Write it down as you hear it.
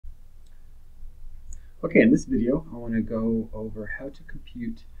Okay, in this video, I want to go over how to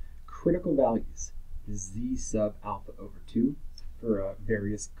compute critical values, the z sub alpha over 2, for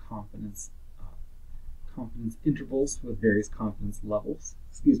various confidence intervals with various confidence levels.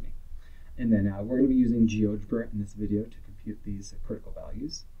 Excuse me. And then we're going to be using GeoGebra in this video to compute these critical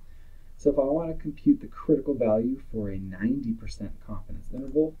values. So if I want to compute the critical value for a 90% confidence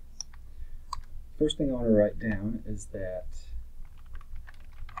interval, first thing I want to write down is that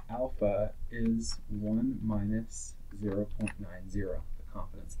alpha is 1 minus 0.90, the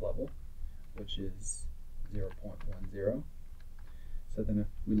confidence level, which is 0.10. So then if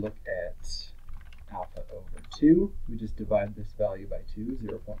we look at alpha over 2, we just divide this value by 2,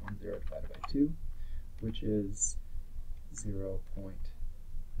 0.10 divided by 2, which is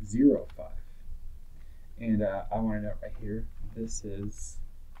 0.05. And I want to note right here, this is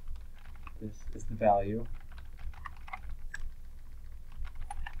the value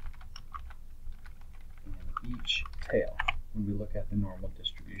in each tail when we look at the normal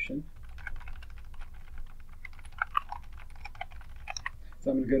distribution.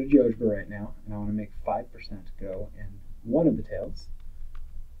 So I'm going to go to GeoGebra right now, and I want to make 5% go in one of the tails.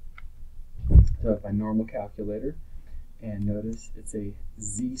 So if I normal calculator, and notice it's a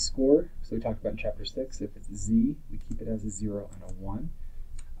z-score, so we talked about in chapter 6, if it's z, we keep it as a 0 and a 1.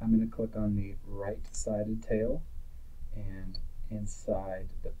 I'm going to click on the right-sided tail, and inside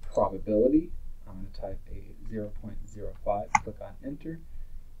the probability, I'm going to type a 0.05, click on enter,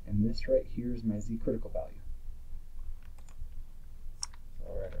 and this right here is my z critical value. So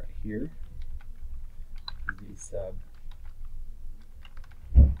I'll write it right here, z sub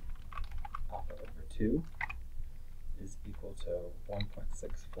alpha over 2 is equal to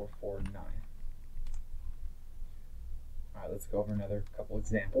 1.6449. All right, let's go over another couple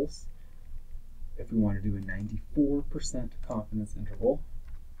examples. If we want to do a 94% confidence interval,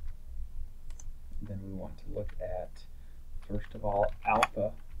 then we want to look at, first of all,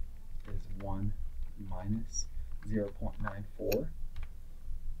 alpha is 1 minus 0.94,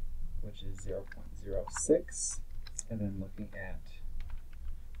 which is 0.06, and then looking at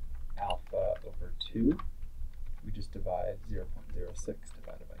alpha over 2, we just divide 0.06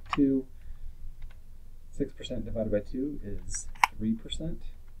 divided by 2. 6% divided by 2 is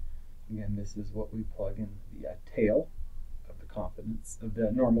 3%. Again, this is what we plug in the tail of the confidence of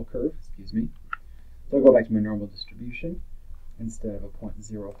the normal curve, excuse me. So I'll go back to my normal distribution. Instead of a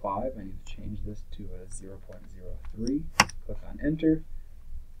 0.05, I need to change this to a 0.03. Click on enter.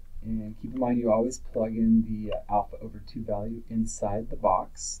 And keep in mind, you always plug in the alpha over 2 value inside the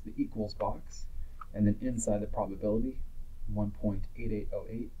box, the equals box, and then inside the probability,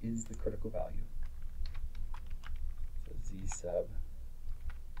 1.8808 is the critical value. So z sub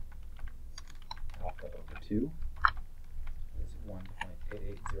alpha over 2 is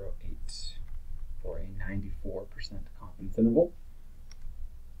 1.8808 for a 94% confidence interval.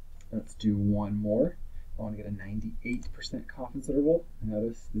 Let's do one more. I want to get a 98% confidence interval.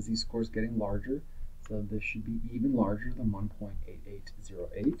 Notice the z-score is getting larger, so this should be even larger than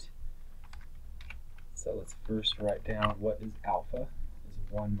 1.8808. So let's first write down what is alpha.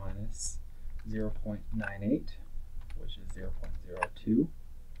 Is 1 minus 0.98, which is 0.02.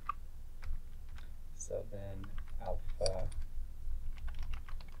 So then alpha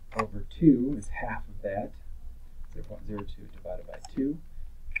over 2 is half of that, 0.02 divided by 2,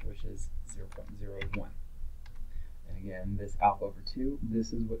 which is 0.01. And again, this alpha over 2,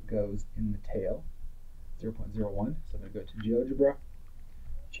 this is what goes in the tail, 0.01. So I'm going to go to GeoGebra,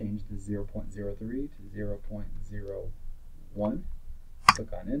 change the 0.03 to 0.01,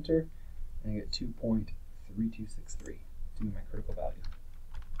 click on enter, and I get 2.3263 to be my critical value.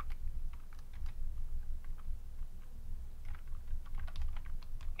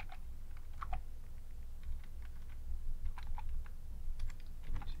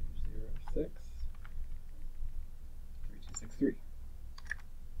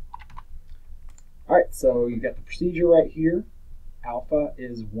 All right, so you got the procedure right here. Alpha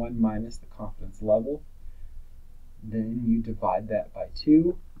is 1 minus the confidence level. Then you divide that by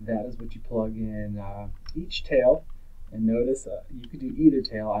 2. That is what you plug in each tail. And notice you could do either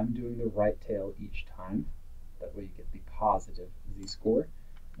tail. I'm doing the right tail each time. That way you get the positive z-score.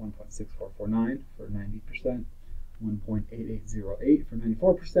 1.6449 for 90%, 1.8808 for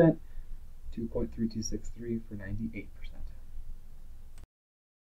 94%, 2.3263 for 98%.